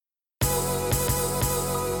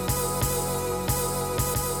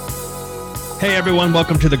Hey everyone,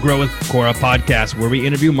 welcome to the Grow with Quora podcast, where we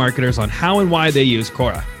interview marketers on how and why they use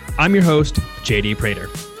Quora. I'm your host, JD Prater.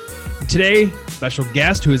 Today, special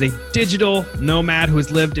guest who is a digital nomad who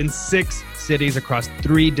has lived in 6 cities across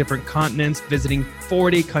 3 different continents, visiting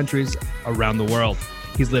 40 countries around the world.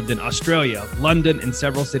 He's lived in Australia, London, and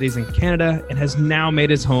several cities in Canada, and has now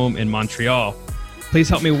made his home in Montreal. Please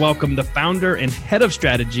help me welcome the founder and head of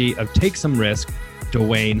strategy of Take Some Risk,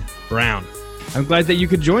 Dwayne Brown. I'm glad that you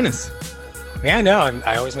could join us. Yeah, no,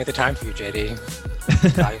 I always make the time for you, JD.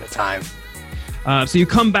 Value the time. So you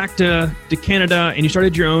come back to Canada and you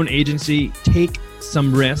started your own agency, Take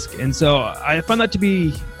Some Risk. And so I found that to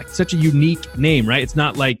be like such a unique name, right? It's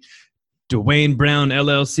not like Dwayne Brown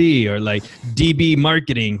LLC or like DB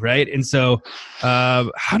Marketing, right? And so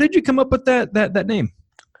how did you come up with that name?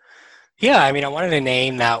 Yeah, I mean, I wanted a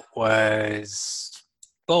name that was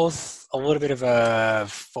both a little bit of a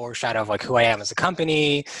foreshadow of like who I am as a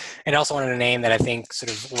company, and also wanted a name that I think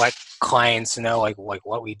sort of let clients know like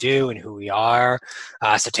what we do and who we are.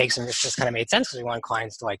 So Take Some Risk just kind of made sense because we want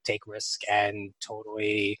clients to like take risk and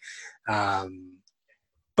totally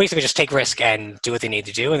basically just take risk and do what they need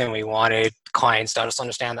to do. And then we wanted clients to just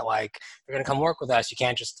understand that like, if you're going to come work with us, you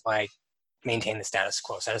can't just like maintain the status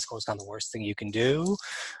quo. Status quo is kind of the worst thing you can do.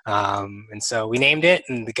 And so we named it,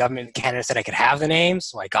 and the government in Canada said I could have the name.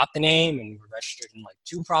 So I got the name, and we're registered in like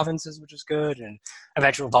 2 provinces, which is good. And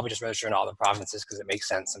eventually we'll probably just register in all the provinces because it makes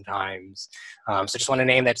sense sometimes. So just want a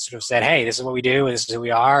name that sort of said, hey, this is what we do, and this is who we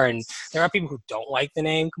are. And there are people who don't like the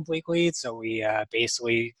name completely. So we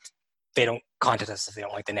basically, they don't contact us if they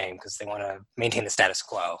don't like the name because they want to maintain the status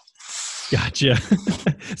quo. Gotcha.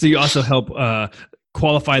 So you also help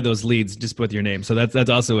qualify those leads just with your name. So that's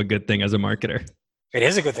also a good thing as a marketer. It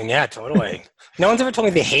is a good thing. Yeah, totally. No one's ever told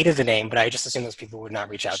me they hated the name, but I just assume those people would not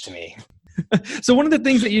reach out to me. So one of the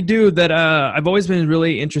things that you do that I've always been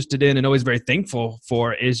really interested in and always very thankful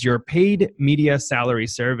for is your paid media salary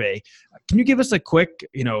survey. Can you give us a quick,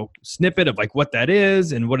 snippet of like what that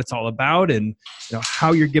is and what it's all about and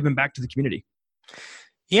how you're giving back to the community?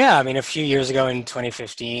 Yeah, I mean, a few years ago in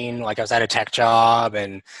 2015, like I was at a tech job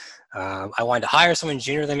and I wanted to hire someone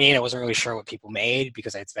junior than me, and I wasn't really sure what people made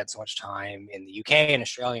because I'd spent so much time in the UK and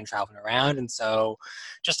Australia and traveling around. And so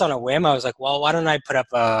just on a whim, I was like, well, why don't I put up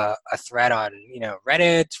a thread on,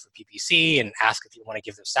 Reddit for PPC and ask if you want to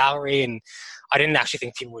give their salary. And I didn't actually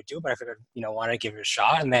think people would do it, but I figured, wanted to give it a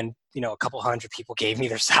shot. And then, a couple hundred people gave me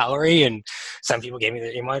their salary, and some people gave me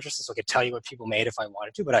their email addresses, so I could tell you what people made if I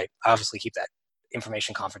wanted to, but I obviously keep that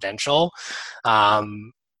information confidential.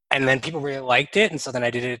 And then people really liked it. And so then I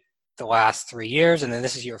did it the last 3 years, and then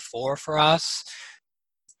this is year 4 for us.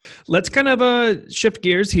 Let's kind of shift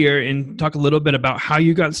gears here and talk a little bit about how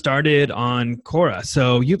you got started on Quora.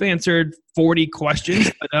 So you've answered 40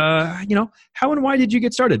 questions, but how and why did you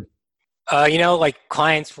get started? Like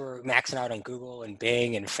clients were maxing out on Google and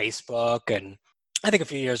Bing and Facebook, and I think a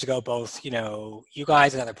few years ago, both, you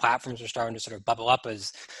guys and other platforms were starting to sort of bubble up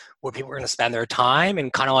as where people were going to spend their time,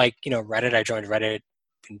 and kind of like, Reddit. I joined Reddit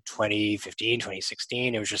in 2015,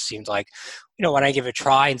 2016. It just seemed like, why don't I give it a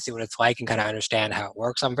try and see what it's like and kind of understand how it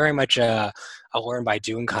works. I'm very much a learn by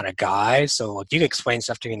doing kind of guy. So like, you can explain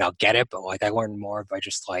stuff to me and I'll get it, but like I learned more by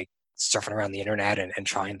just like surfing around the internet and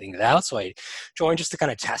trying things out. So I joined just to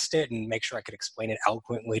kind of test it and make sure I could explain it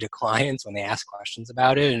eloquently to clients when they ask questions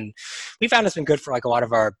about it. And we found it's been good for like a lot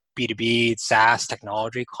of our B2B SaaS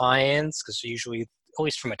technology clients, because usually, at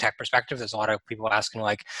least from a tech perspective, there's a lot of people asking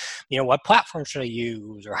like, what platform should I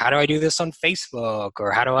use? Or how do I do this on Facebook?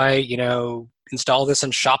 Or how do I, install this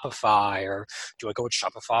on Shopify? Or do I go with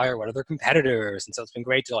Shopify or what are their competitors? And so it's been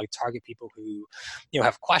great to like target people who,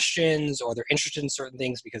 have questions or they're interested in certain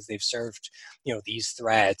things because they've served, these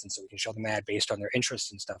threads. And so we can show them ad based on their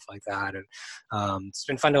interests and stuff like that. And it's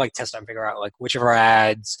been fun to like test out and figure out like which of our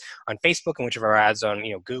ads on Facebook and which of our ads on,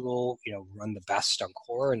 Google, run the best on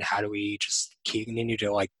Quora, and how do we just continue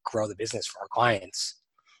to like grow the business for our clients.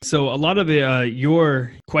 So a lot of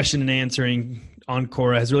your question and answering on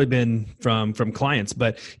Quora has really been from clients,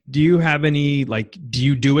 but do you have any, do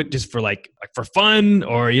you do it just for like for fun,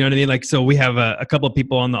 or, you know what I mean? Like, so we have a couple of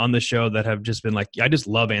people on the show that have just been like, I just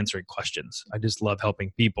love answering questions. I just love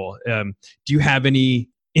helping people. Do you have any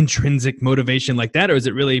intrinsic motivation like that? Or is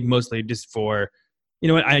it really mostly just for,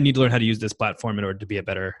 I need to learn how to use this platform in order to be a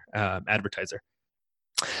better advertiser?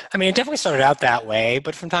 I mean, it definitely started out that way,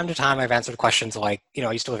 but from time to time, I've answered questions like,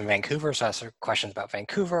 I used to live in Vancouver, so I asked questions about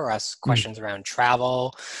Vancouver, or asked Mm. questions around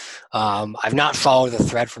travel. I've not followed the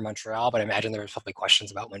thread for Montreal, but I imagine there was probably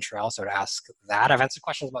questions about Montreal, so to ask that. I've answered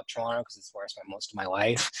questions about Toronto because it's where I spent most of my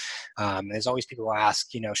life. There's always people who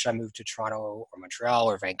ask, should I move to Toronto or Montreal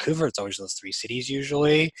or Vancouver? It's always those three cities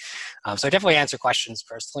usually. So I definitely answer questions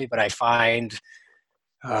personally, but I find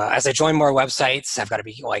as I join more websites, I've got to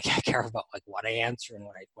be careful about what I answer and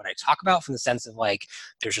what I talk about, from the sense of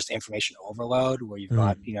there's just information overload where you've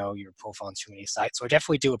got your profile on too many sites. So I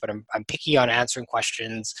definitely do it, but I'm picky on answering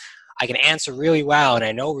questions I can answer really well and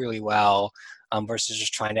I know really well, versus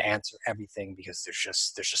just trying to answer everything, because there's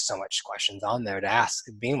just so much questions on there to ask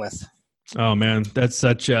and being with. Oh man, that's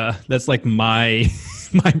that's like my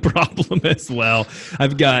my problem as well.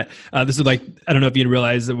 I've got this is like, I don't know if you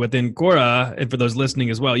realize that within Quora, and for those listening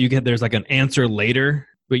as well, there's like an answer later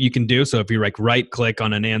what you can do. So if you right click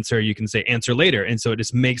on an answer, you can say answer later, and so it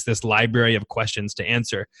just makes this library of questions to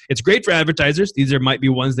answer. It's great for advertisers. These might be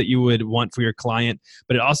ones that you would want for your client,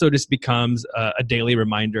 but it also just becomes a daily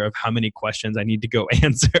reminder of how many questions I need to go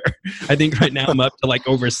answer. I think right now I'm up to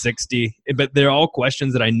over 60, but they're all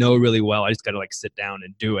questions that I know really well. I just got to sit down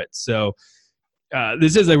and do it. So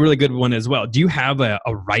this is a really good one as well. Do you have a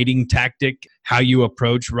writing tactic, how you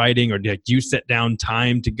approach writing, or do you set down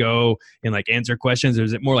time to go and answer questions, or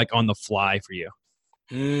is it more on the fly for you?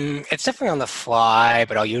 It's definitely on the fly,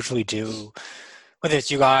 but I'll usually do, whether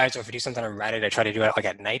it's you guys or if I do something on Reddit, I try to do it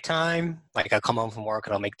at nighttime. I'll come home from work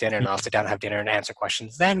and I'll make dinner and I'll sit down and have dinner and answer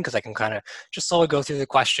questions then, because I can kind of just slowly go through the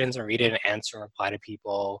questions and read it and answer and reply to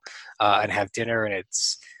people and have dinner. And it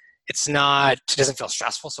doesn't feel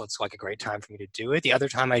stressful, so it's a great time for me to do it. The other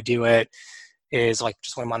time I do it is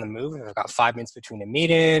just when I'm on the move, if I've got 5 minutes between a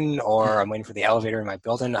meeting or I'm waiting for the elevator in my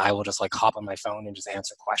building, I will just hop on my phone and just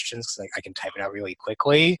answer questions, because I can type it out really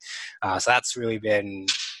quickly. So that's really been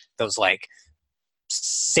those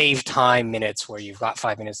save time minutes where you've got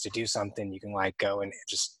 5 minutes to do something. You can go and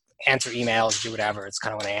just answer emails, do whatever. It's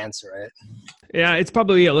kind of when I answer it. Yeah, it's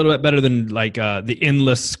probably a little bit better than the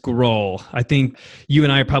endless scroll. I think you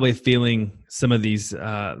and I are probably feeling some of these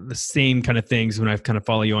the same kind of things when I kind of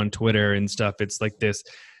follow you on Twitter and stuff. It's this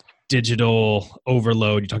digital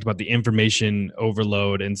overload. You talked about the information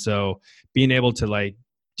overload, and so being able to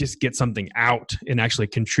just get something out and actually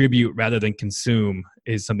contribute rather than consume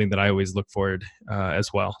is something that I always look forward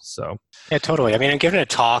as well. So yeah, totally. I mean, I'm giving a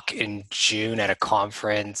talk in June at a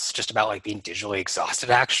conference just about being digitally exhausted,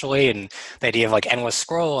 actually, and the idea of endless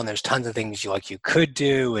scroll, and there's tons of things you could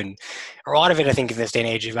do, and a lot of it, I think, in this day and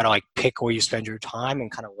age, you've got to pick where you spend your time and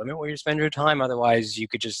kind of limit where you spend your time. Otherwise, you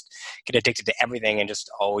could just get addicted to everything and just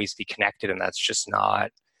always be connected, and that's just not.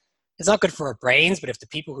 It's not good for our brains, but if the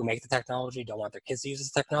people who make the technology don't want their kids to use this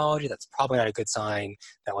technology, that's probably not a good sign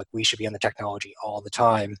that we should be on the technology all the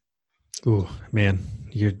time. Ooh, man,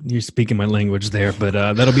 you're speaking my language there, but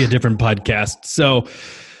that'll be a different podcast. So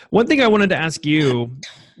one thing I wanted to ask you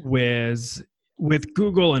was, with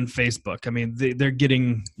Google and Facebook, I mean, they're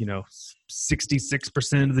getting,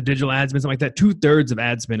 66% of the digital ad spend, something like that. 2/3 of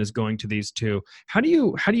ad spend is going to these two. How do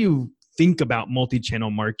you think about multi-channel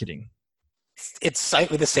marketing? It's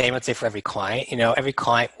slightly the same, I'd say, for every client. Every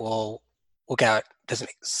client will look at, does it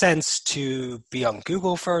make sense to be on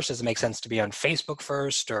Google first? Does it make sense to be on Facebook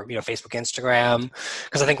first, or Facebook, Instagram?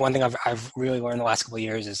 Because I think one thing I've really learned the last couple of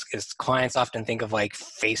years is clients often think of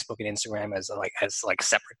Facebook and Instagram as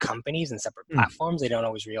separate companies and separate platforms. They don't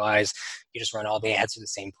always realize you just run all the ads through the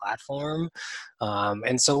same platform.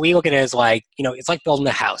 And so we look at it as it's like building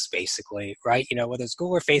a house, basically, right? Whether it's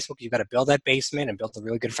Google or Facebook, you've got to build that basement and build a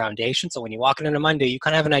really good foundation. So when you walk in on a Monday, you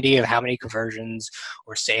kind of have an idea of how many conversions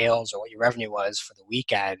or sales or what your revenue was for the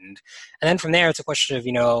weekend. And then from there, it's a question of,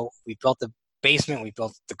 we built the basement, we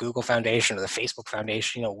built the Google foundation or the Facebook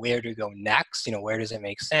foundation, where do we go next? Where does it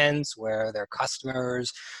make sense? Where are their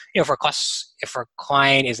customers? If our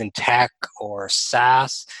client is in tech or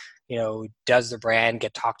SaaS, does the brand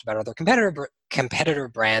get talked about? Or their competitor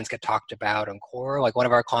brands get talked about on Quora? One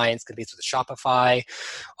of our clients competes with Shopify.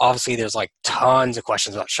 Obviously, there's tons of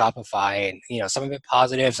questions about Shopify, and some of it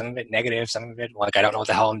positive, some of it negative, some of it I don't know what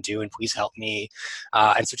the hell I'm doing. Please help me.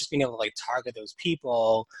 And so just being able to target those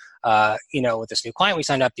people, with this new client we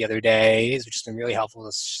signed up the other day, has just been really helpful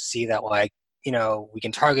to see that we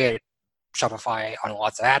can target Shopify on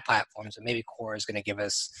lots of ad platforms, but maybe Quora is going to give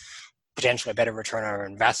us potentially a better return on our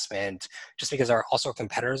investment, just because our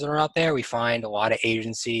competitors that are out there. We find a lot of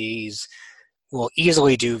agencies will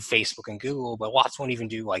easily do Facebook and Google, but lots won't even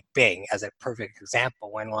do Bing as a perfect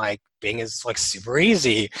example, when Bing is like super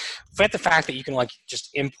easy. But the fact that you can like just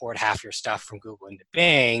import half your stuff from Google into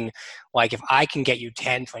Bing, like if I can get you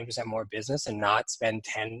 10, 20% more business and not spend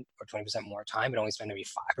 10 or 20% more time, but only spend maybe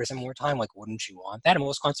 5% more time, like wouldn't you want that? And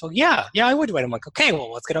most clients go, yeah, I would do it. I'm like, okay,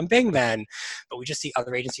 well, let's get on Bing then. But we just see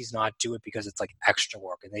other agencies not do it because it's like extra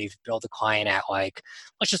work, and they've built a client at like,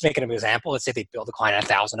 let's just make it an example. Let's say they build a client at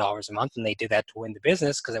 $1,000 a month and they did that to win the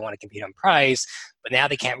business because they want to compete on price, but now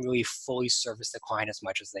they can't really fully service the client as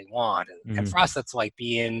much as they want. And for us, that's like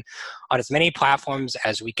being on as many platforms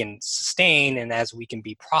as we can sustain and as we can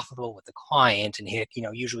be profitable with the client and hit,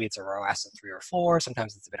 usually it's a ROAS of 3 or 4.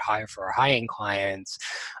 Sometimes it's a bit higher for our high-end clients.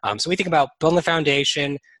 So we think about building the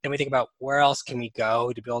foundation, then we think about where else can we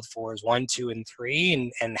go to build 4s 1, 2, and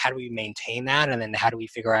 3, and how do we maintain that, and then how do we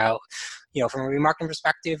figure out, from a remarketing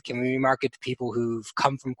perspective, can we remarket to people who've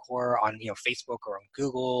come from Quora on, Facebook or on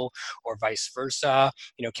Google or vice versa?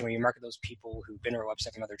 Can we remarket those people who've been to our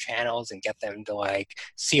website from other channels and get them to like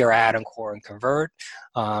see our ad on Quora and convert?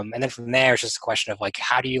 And then from there, it's just a question of like,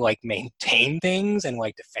 how do you like maintain things and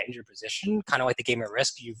like defend your position? Kind of like the game of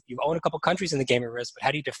Risk. You've owned a couple countries in the game of Risk, but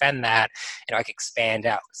how do you defend that and like expand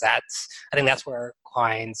out? Because I think that's where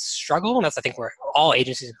clients struggle, and that's I think where all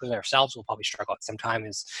agencies, including ourselves, will probably struggle at some time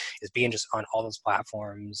is being just on all those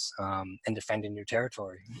platforms and defending your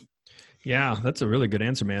territory. Yeah, that's a really good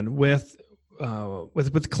answer, man. With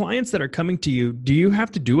clients that are coming to you, do you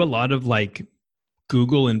have to do a lot of like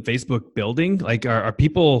Google and Facebook building? Like are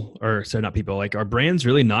people, or sorry, not people, like are brands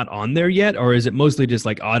really not on there yet? Or is it mostly just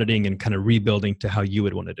like auditing and kind of rebuilding to how you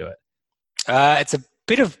would want to do it? It's a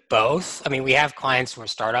bit of both. I mean, we have clients who are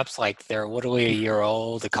startups, like they're literally a year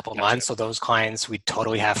old, a couple months. So those clients, we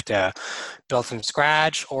totally have to build from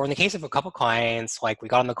scratch. Or in the case of a couple clients, like we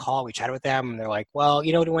got on the call, we chatted with them, and they're like, well,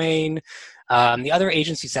 Dwayne, the other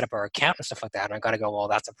agency set up our account and stuff like that. And I got to go, well,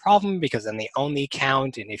 that's a problem because then they own the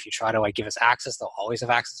account. And if you try to like give us access, they'll always have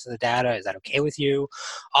access to the data. Is that okay with you?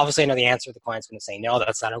 Obviously, I know the answer. The client's going to say, no,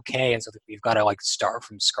 that's not okay. And so we've got to like start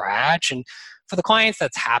from scratch. And for the clients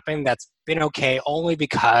that's happened, that's been okay only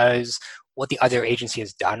because what the other agency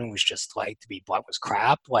has done was just like, to be blunt, was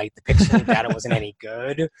crap. Like the pixel data wasn't any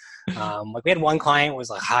good. Like we had one client was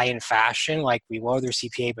like high in fashion. Like we lowered their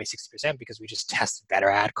CPA by 60% because we just tested better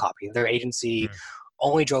ad copy. Their agency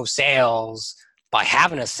only drove sales by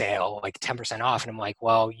having a sale, like 10% off. And I'm like,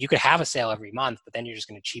 well, you could have a sale every month, but then you're just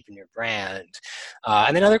going to cheapen your brand.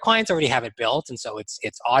 And then other clients already have it built. And so it's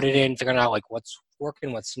audited, figuring out like what's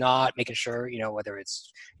working, what's not, making sure, whether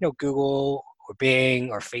it's, Google or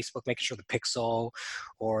Bing or Facebook, making sure the pixel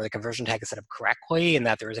or the conversion tag is set up correctly and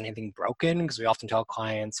that there isn't anything broken. Because we often tell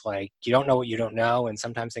clients, like, you don't know what you don't know. And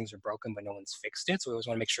sometimes things are broken, but no one's fixed it. So we always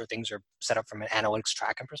want to make sure things are set up from an analytics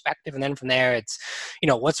tracking perspective. And then from there, it's,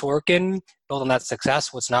 what's working, build on that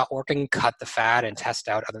success. What's not working, cut the fat and test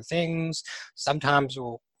out other things. Sometimes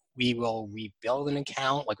we will rebuild an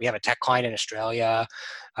account. Like we have a tech client in Australia,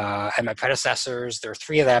 and my predecessors, there are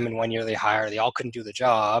 3 of them in 1 year they hired. They all couldn't do the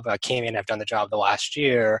job. I came in, I've done the job the last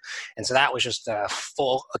year. And so that was just a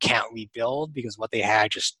full account rebuild because what they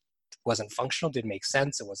had just wasn't functional, didn't make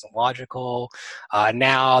sense, it wasn't logical.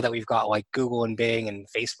 Now that we've got like Google and Bing and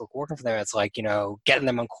Facebook working for them, it's like, getting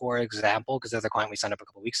them on Quora example, because they're the client we signed up a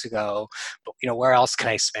couple of weeks ago. But, where else can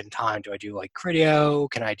I spend time? Do I do like Criteo?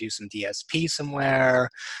 Can I do some DSP somewhere?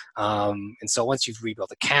 And so once you've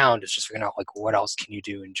rebuilt account, it's just figuring out like what else can you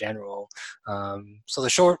do in general. So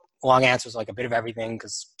the long answer is like a bit of everything,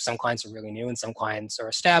 because some clients are really new and some clients are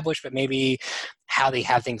established, but maybe how they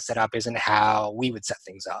have things set up isn't how we would set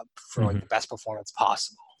things up for like the best performance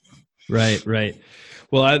possible. Right.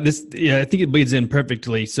 Well, I think it bleeds in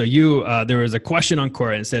perfectly. So there was a question on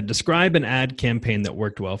Quora and it said, describe an ad campaign that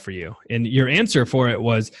worked well for you. And your answer for it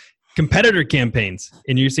was competitor campaigns.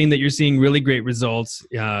 And you're seeing really great results,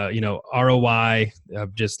 ROI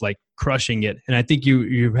of just like crushing it. And I think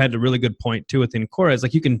you had a really good point too within Quora is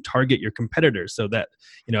like you can target your competitors so that,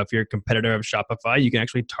 if you're a competitor of Shopify, you can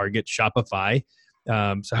actually target Shopify.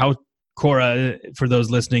 So how Quora, for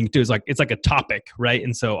those listening too, is like, it's like a topic, right?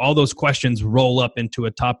 And so all those questions roll up into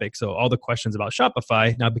a topic. So all the questions about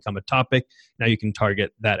Shopify now become a topic. Now you can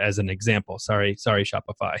target that as an example. Sorry,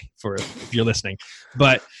 Shopify, if you're listening.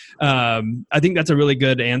 But I think that's a really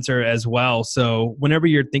good answer as well. So whenever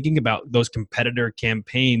you're thinking about those competitor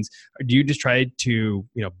campaigns, do you just try to,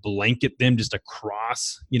 blanket them just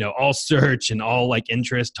across, all search and all like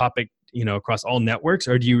interest topic, across all networks?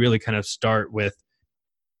 Or do you really kind of start with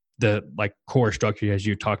the like core structure as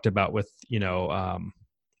you talked about with,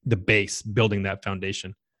 the base, building that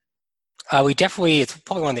foundation? We definitely, it's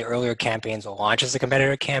probably one of the earlier campaigns we'll launch as a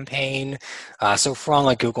competitor campaign. So for on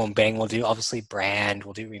like Google and Bing, we'll do obviously brand,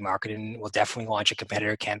 we'll do remarketing, we'll definitely launch a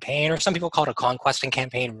competitor campaign, or some people call it a conquesting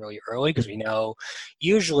campaign really early because we know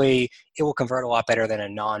usually it will convert a lot better than a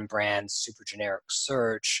non-brand super generic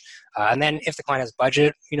search. And then if the client has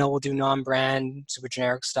budget, we'll do non-brand super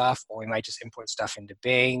generic stuff, or we might just import stuff into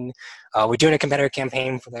Bing. We're doing a competitor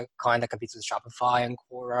campaign for the client that competes with Shopify and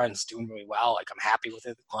Quora, and it's doing really well. Like I'm happy with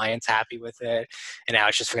it, the client's happy with it, and now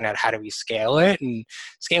it's just figuring out how do we scale it and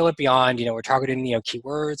scale it beyond. We're targeting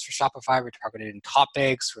keywords for Shopify, we're targeting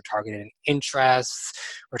topics, we're targeting interests,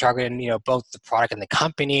 we're targeting both the product and the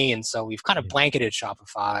company, and so we've kind of blanketed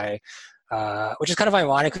Shopify. Which is kind of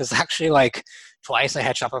ironic because actually like twice I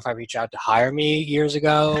had Shopify reach out to hire me years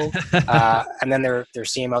ago. And then their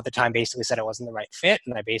CMO at the time basically said it wasn't the right fit.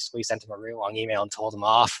 And I basically sent him a really long email and told him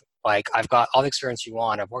off. Like, I've got all the experience you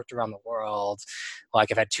want. I've worked around the world.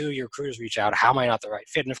 Like, I've had 2 of your recruiters reach out. How am I not the right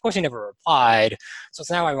fit? And of course, he never replied. So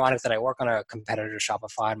it's now ironic that I work on a competitor to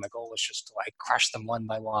Shopify. And my goal is just to like crush them one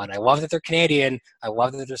by one. I love that they're Canadian. I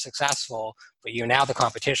love that they're successful. But you're now the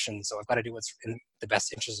competition. So I've got to do what's in the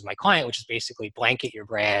best interest of my client, which is basically blanket your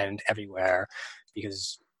brand everywhere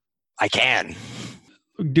because I can.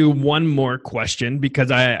 Do one more question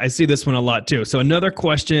because I see this one a lot too. So another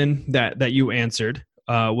question that you answered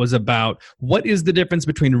was about what is the difference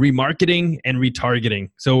between remarketing and retargeting?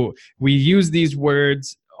 So we use these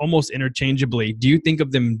words almost interchangeably. Do you think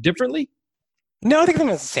of them differently? No, I think it's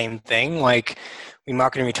the same thing. Like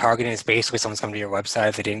remarketing, retargeting is basically someone's come to your website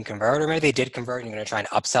if they didn't convert, or maybe they did convert and you're going to try and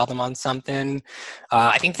upsell them on something.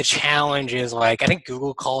 I think the challenge is like, I think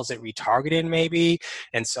Google calls it retargeting maybe.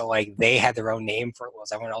 And so like they had their own name for it,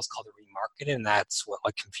 whereas everyone else called it remarketing. And that's what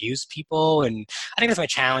like confused people. And I think that's my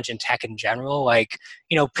challenge in tech in general. Like,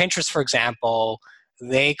 Pinterest, for example,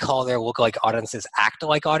 they call their lookalike audiences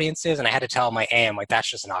act-alike audiences, and I had to tell my AM like that's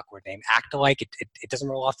just an awkward name. Act-alike, it doesn't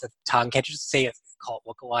roll off the tongue. Can't you just say it, call it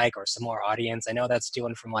lookalike or similar audience? I know that's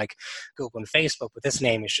stealing from like Google and Facebook, but this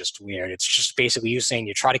name is just weird. It's just basically you saying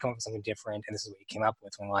you try to come up with something different, and this is what you came up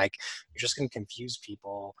with. When like you're just going to confuse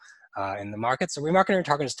people in the market. So remarketing and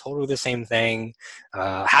retargeting is totally the same thing.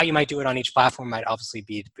 How you might do it on each platform might obviously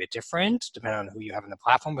be a bit different depending on who you have in the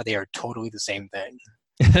platform, but they are totally the same thing.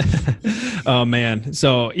 Oh man.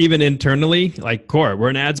 So even internally, like Quora, we're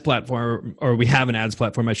an ads platform, or we have an ads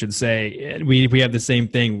platform, I should say. And we have the same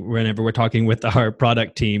thing whenever we're talking with our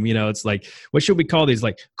product team. It's like, what should we call these?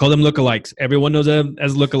 Like, call them lookalikes. Everyone knows them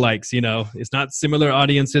as lookalikes. It's not similar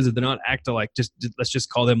audiences. They're not act alike. Let's just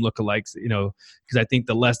call them lookalikes. Because I think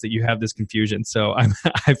the less that you have this confusion. So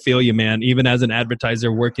I feel you, man. Even as an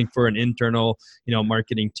advertiser working for an internal,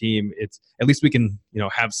 marketing team, it's at least we can,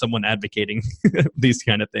 have someone advocating these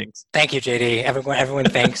kind of things. Thank you, JD. Everyone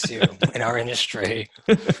thanks you in our industry.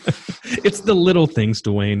 It's the little things,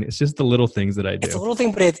 Dwayne. It's just the little things that I do. It's a little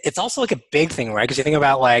thing, but it's also like a big thing, right? Because you think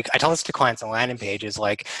about like, I tell this to clients on landing pages,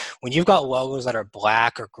 like when you've got logos that are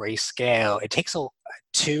black or grayscale, it takes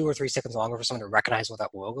 2 or 3 seconds longer for someone to recognize what that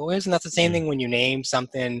logo is. And that's the same thing when you name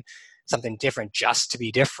something different just to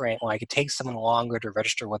be different. Like it takes someone longer to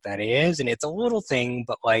register what that is. And it's a little thing,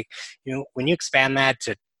 but like, when you expand that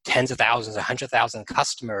to tens of thousands, 100,000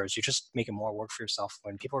 customers, you're just making more work for yourself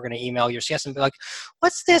when people are going to email your CS and be like,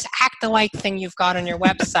 what's this act-alike thing you've got on your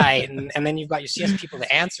website? And then you've got your CS people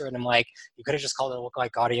to answer. And I'm like, you could have just called it a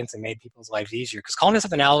lookalike audience and made people's lives easier. Because calling it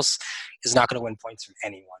something else is not going to win points from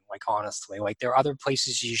anyone. Like, honestly, like there are other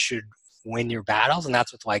places you should win your battles. And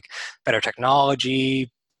that's with like better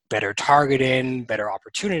technology, better targeting, better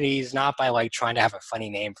opportunities, not by like trying to have a funny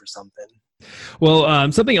name for something.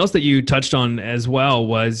 Well, something else that you touched on as well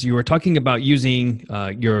was you were talking about using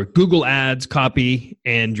your Google Ads copy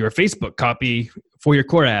and your Facebook copy for your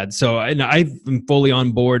core ads. So I'm fully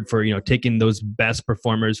on board for taking those best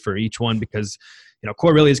performers for each one because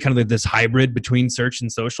core really is kind of like this hybrid between search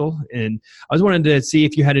and social. And I was wanting to see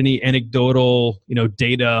if you had any anecdotal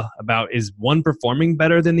data about is one performing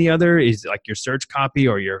better than the other? Is like your search copy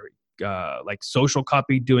or your like social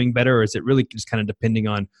copy doing better, or is it really just kind of depending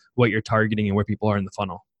on what you're targeting and where people are in the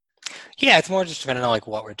funnel? Yeah, it's more just depending on like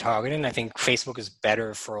what we're targeting. I think Facebook is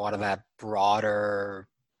better for a lot of that broader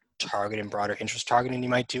targeting, broader interest targeting you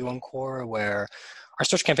might do on Quora, where our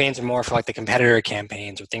search campaigns are more for like the competitor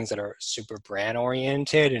campaigns or things that are super brand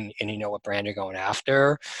oriented and you know what brand you're going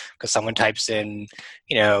after. Because someone types in,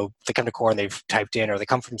 they come to Quora and they've typed in, or they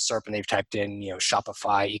come from SERP and they've typed in,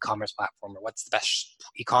 Shopify e-commerce platform, or what's the best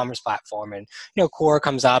e-commerce platform. And, Quora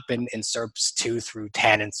comes up in SERPs 2 through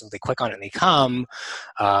 10. And so they click on it and they come.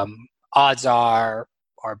 Odds are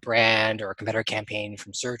our brand or a competitor campaign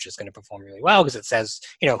from search is going to perform really well because it says,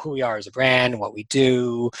 who we are as a brand, what we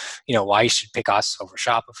do, why you should pick us over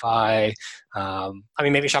Shopify.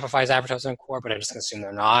 Maybe Shopify is advertising on Quora, but I'm just going to assume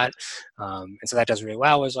they're not. And so that does really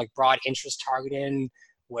well. Is like broad interest targeting,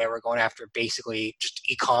 where we're going after basically just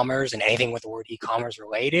e-commerce and anything with the word e-commerce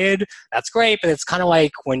related. That's great, but it's kind of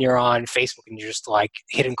like when you're on Facebook and you're just like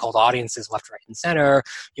hitting cold audiences left, right, and center.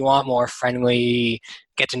 You want more friendly,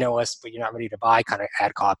 get to know us, but you're not ready to buy kind of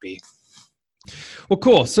ad copy. Well,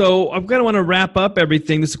 cool. So I'm going to want to wrap up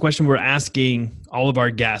everything. This is a question we're asking all of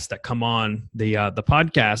our guests that come on the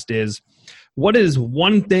podcast is, what is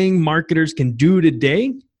one thing marketers can do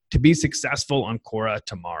today to be successful on Quora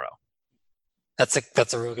tomorrow?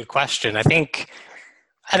 That's a really good question. I think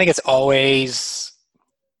it's always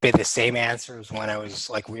been the same answer as when I was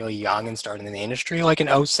like really young and starting in the industry, like in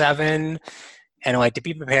 2007. And like to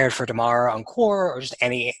be prepared for tomorrow on Quora or just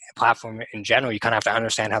any platform in general, you kind of have to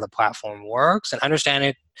understand how the platform works and understand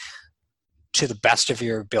it to the best of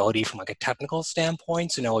your ability from like a technical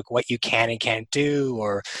standpoint. So like what you can and can't do,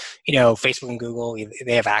 or, Facebook and Google,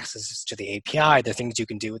 they have access to the API. There are things you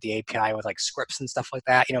can do with the API with like scripts and stuff like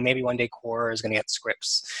that. Maybe one day Quora is going to get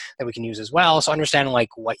scripts that we can use as well. So understanding like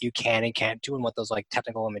what you can and can't do and what those like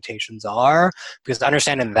technical limitations are, because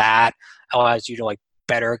understanding that allows you to like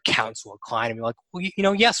better counsel a client and be like,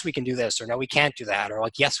 well, yes, we can do this, or no, we can't do that, or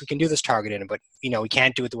like, yes, we can do this targeting, but we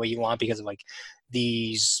can't do it the way you want because of like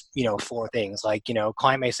these 4 things. Like,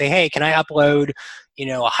 client may say, hey, can I upload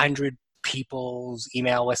 100 people's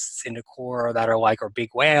email lists into Quora that are big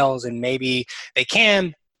whales, and maybe they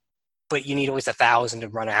can, but you need at least 1,000 to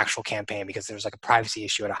run an actual campaign because there's like a privacy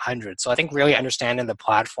issue at 100. So I think really understanding the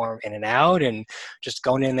platform in and out and just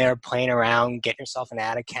going in there, playing around, getting yourself an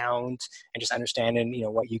ad account, and just understanding,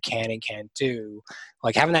 what you can and can't do.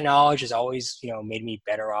 Like having that knowledge has always, made me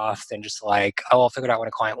better off than just like, oh, I'll figure it out when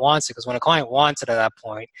a client wants it. Because when a client wants it at that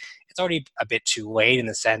point, it's already a bit too late in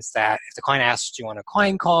the sense that if the client asks you on a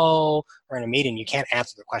client call or in a meeting, you can't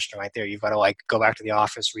answer the question right there. You've got to like go back to the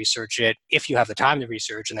office, research it if you have the time to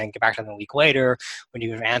research, and then get back to them a week later when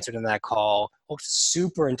you've answered in that call. Look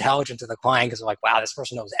super intelligent to the client because they're like, wow, this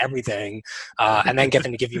person knows everything, and then get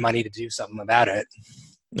them to give you money to do something about it.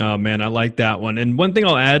 Oh man, I like that one. And one thing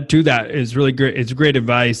I'll add to that is really great. It's great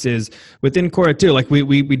advice is within Quora too. Like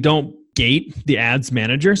we don't gate the ads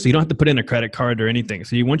manager, so you don't have to put in a credit card or anything.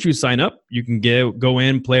 So once you sign up, you can go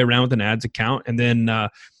in, play around with an ads account, and then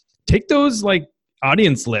take those like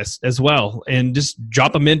audience lists as well and just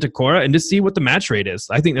drop them into Quora and just see what the match rate is.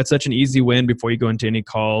 I think that's such an easy win before you go into any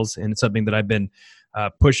calls, and it's something that I've been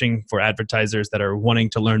pushing for advertisers that are wanting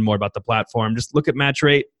to learn more about the platform. Just look at match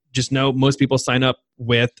rate. Just know most people sign up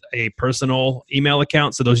with a personal email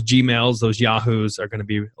account. So those Gmails, those Yahoos are going to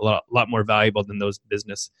be a lot more valuable than those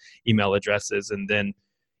business email addresses. And then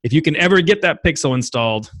if you can ever get that pixel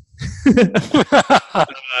installed,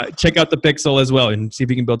 check out the pixel as well and see if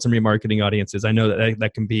you can build some remarketing audiences. I know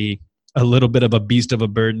that can be a little bit of a beast of a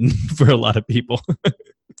burden for a lot of people.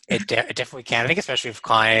 It definitely can. I think especially if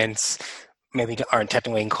clients maybe aren't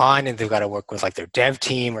technically inclined and they've got to work with like their dev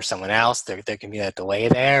team or someone else, there can be that delay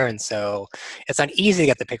there. And so it's not easy to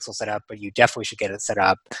get the pixel set up, but you definitely should get it set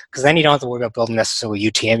up because then you don't have to worry about building necessarily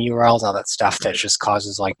UTM URLs and all that stuff that just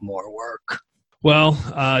causes like more work. Well,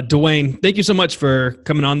 Dwayne, thank you so much for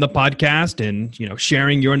coming on the podcast and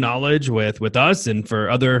sharing your knowledge with us and for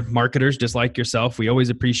other marketers just like yourself. We always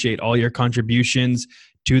appreciate all your contributions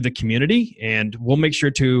to the community, and we'll make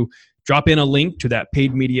sure to drop in a link to that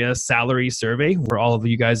paid media salary survey where all of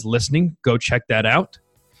you guys listening, go check that out.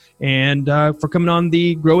 And for coming on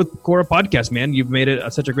the Grow with Quora podcast, man, you've made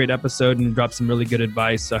it such a great episode and dropped some really good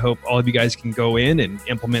advice. I hope all of you guys can go in and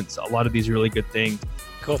implement a lot of these really good things.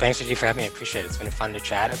 Cool. Thanks, G, for having me. I appreciate it. It's been fun to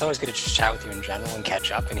chat. It's always good to just chat with you in general and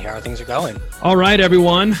catch up and hear how things are going. All right,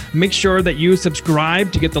 everyone. Make sure that you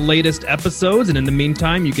subscribe to get the latest episodes. And in the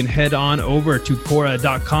meantime, you can head on over to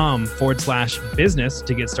Quora.com/business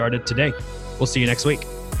to get started today. We'll see you next week.